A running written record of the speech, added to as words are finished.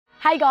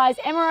Hey guys,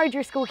 Emma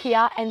O'Driscoll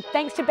here, and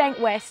thanks to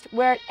Bankwest,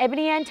 we're at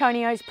Ebony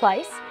Antonio's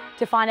place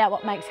to find out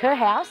what makes her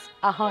house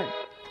a home.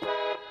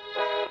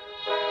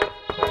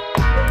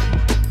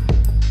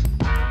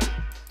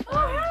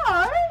 Oh,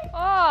 hello!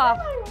 Oh.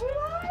 Hello,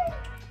 Willow!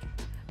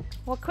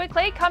 Well,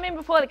 quickly, come in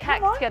before the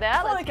cats get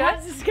out.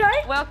 Let's go.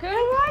 Welcome. How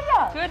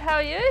are you? Good, how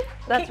are you?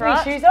 That's Kick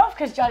right. my shoes off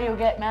because Juddy will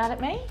get mad at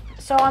me.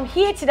 So I'm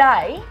here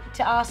today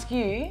to ask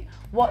you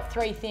what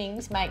 3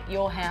 things make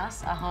your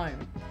house a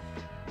home.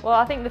 Well,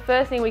 I think the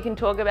first thing we can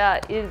talk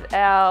about is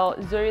our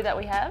zoo that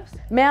we have.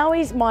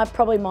 Maui's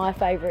probably my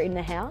favourite in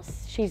the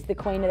house. She's the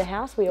queen of the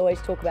house. We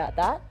always talk about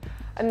that.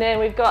 And then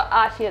we've got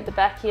Archie at the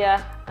back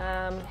here.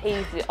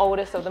 He's the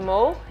oldest of them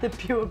all. The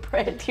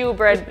purebred.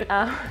 Purebred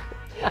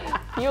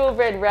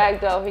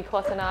ragdoll who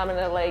costs an arm and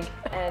a leg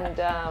and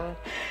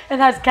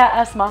has cat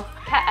asthma.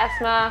 Cat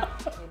asthma.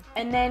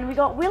 And then we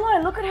got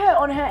Willow. Look at her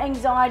on her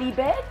anxiety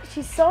bed.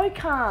 She's so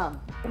calm.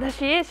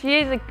 She is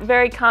a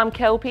very calm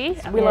Kelpie.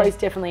 Willow's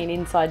definitely an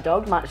inside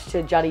dog, much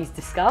to Juddy's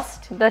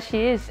disgust. That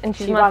she is, and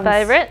she's my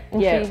favourite.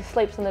 And yeah. She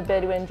sleeps on the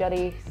bed when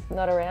Juddy's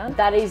not around.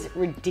 That is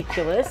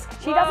ridiculous.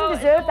 She doesn't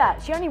deserve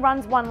that. She only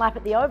runs 1 lap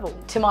at the oval.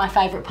 To my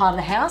favourite part of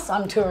the house,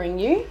 I'm touring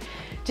you.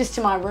 Just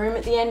to my room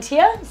at the end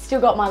here.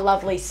 Still got my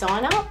lovely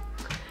sign up.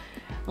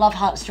 Love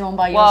hearts drawn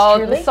by yours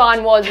truly. The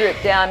sign was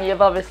ripped down.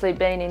 You've obviously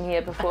been in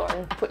here before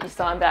and put your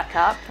sign back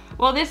up.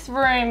 Well, this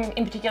room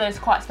in particular is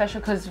quite special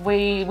because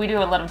we do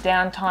a lot of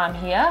downtime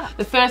here.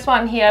 The first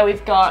one here,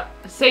 we've got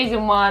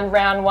season 1,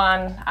 round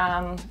 1,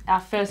 our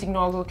first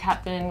inaugural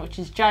captain, which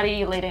is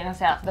Juddy, leading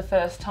us out for the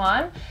first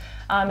time.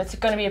 It's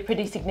going to be a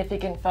pretty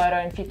significant photo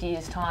in 50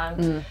 years'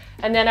 time.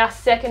 And then our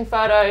second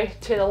photo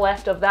to the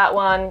left of that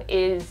one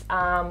is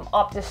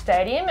Optus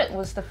Stadium. It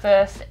was the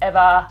first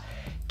ever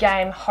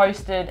game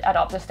hosted at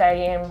Optus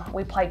Stadium.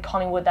 We played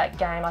Collingwood that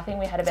game. I think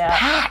we had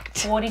about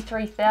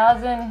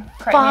 43,000.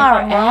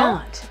 Far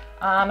out.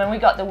 And we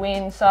got the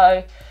win.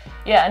 So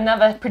yeah,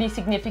 another pretty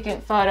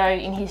significant photo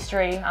in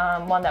history.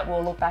 One that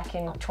we'll look back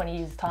in 20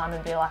 years' time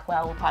and be like,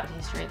 wow, we're part of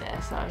history there.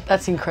 So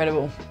that's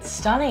incredible.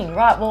 Stunning.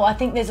 Right, well, I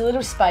think there's a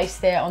little space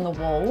there on the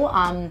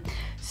wall.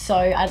 So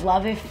I'd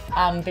love if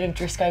a bit of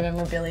Driscoll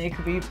memorabilia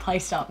could be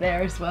placed up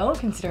there as well,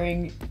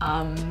 considering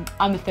I'm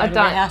the third in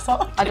the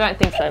household. I don't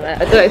think so, mate.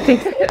 I don't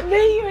think so.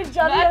 Me, you and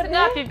Juddy. That's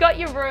enough. You've got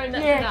your room.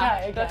 That's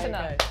enough. Okay, that's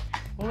enough.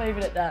 We'll leave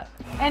it at that.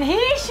 And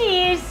here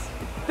she is,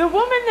 the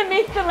woman, the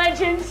myth, the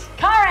legend,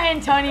 Cara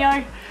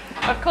Antonio.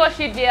 Of course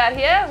you'd be out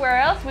here. Where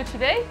else would you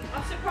be?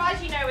 I'm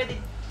surprised you know where the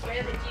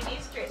gym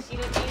is, Chris. You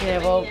didn't use Yeah,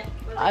 it well, when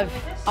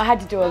I had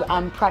to do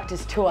a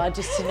practice tour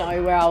just to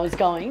know where I was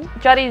going.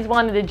 Juddy's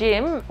wanted a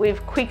gym.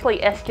 We've quickly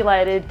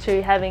escalated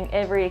to having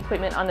every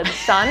equipment under the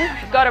sun.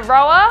 We've got a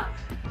rower,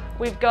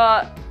 we've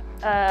got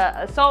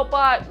a salt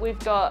bike, we've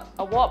got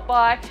a watt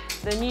bike,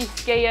 the new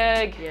ski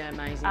erg. Yeah,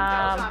 amazing.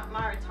 that was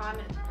my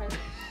retirement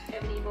present.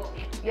 Ebony bought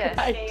me. Yes,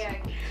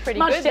 pretty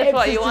Much good. to That's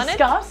what Eb's you wanted.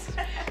 disgust,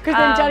 because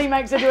then Juddy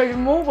makes her do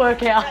even more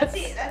workouts. That's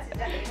it. That's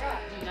exactly right.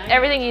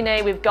 Everything you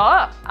need we've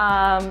got,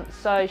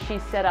 so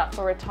she's set up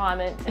for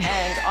retirement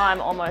and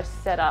I'm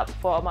almost set up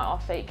for my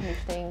off-beat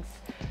conditionings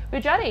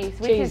with Juddy's,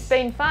 which has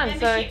been fun.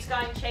 Membership's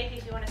going cheap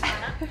if you want to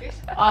sign up,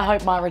 Chris. I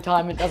hope my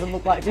retirement doesn't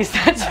look like this,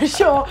 that's for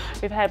sure.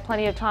 We've had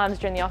plenty of times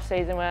during the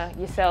off-season where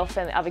yourself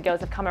and the other girls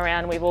have come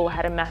around. We've all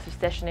had a massive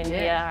session in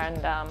here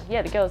and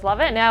yeah, the girls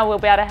love it. Now we'll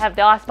be able to have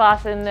the ice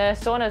baths and the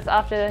saunas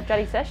after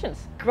Juddy's sessions.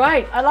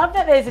 Great. I love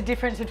that there's a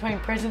difference between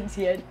presents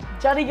here.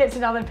 Juddy gets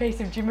another piece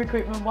of gym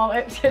equipment while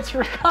Epps gets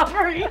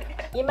recovery.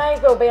 You may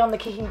as well be on the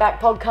Kicking Back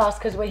podcast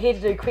because we're here to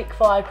do quick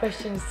fire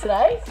questions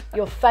today.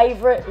 Your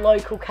favourite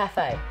local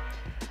cafe?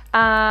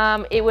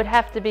 It would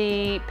have to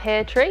be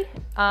Pear Tree,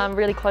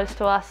 really close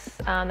to us.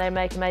 They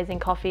make amazing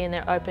coffee and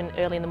they're open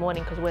early in the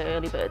morning because we're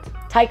early birds.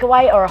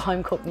 Takeaway or a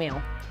home cooked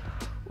meal?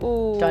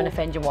 Ooh. Don't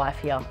offend your wife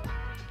here.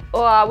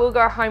 Or we'll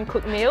go a home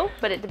cooked meal,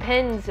 but it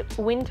depends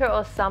winter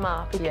or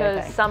summer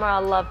because summer I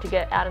love to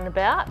get out and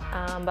about,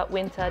 but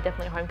winter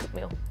definitely a home cooked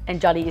meal. And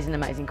Juddy is an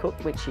amazing cook,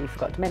 which you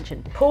forgot to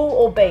mention. Pool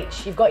or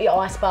beach? You've got your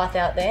ice bath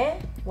out there.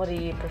 What do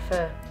you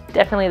prefer?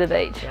 Definitely the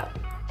beach. Yeah.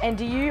 And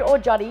do you or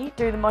Juddy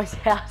do the most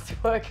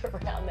housework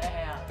around the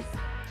house?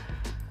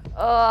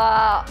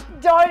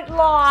 Don't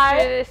lie.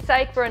 For the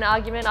sake for an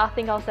argument, I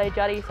think I'll say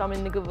Juddy, so I'm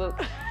in the good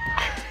book.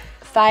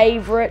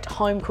 Favourite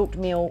home cooked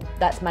meal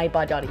that's made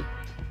by Juddy?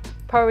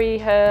 Probably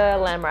her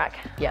lamb rack.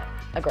 Yeah,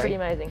 agree. Pretty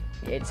amazing.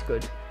 Yeah, it's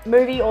good.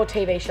 Movie or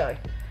TV show?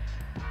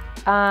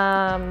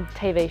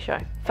 TV show.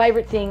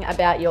 Favourite thing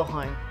about your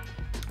home?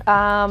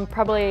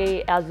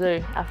 Probably our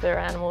zoo, our fur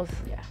animals.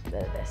 Yeah,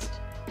 they're the best.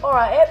 All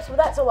right, Epps, well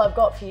that's all I've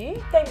got for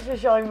you. Thanks for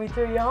showing me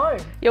through your home.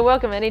 You're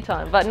welcome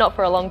anytime, but not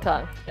for a long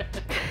time.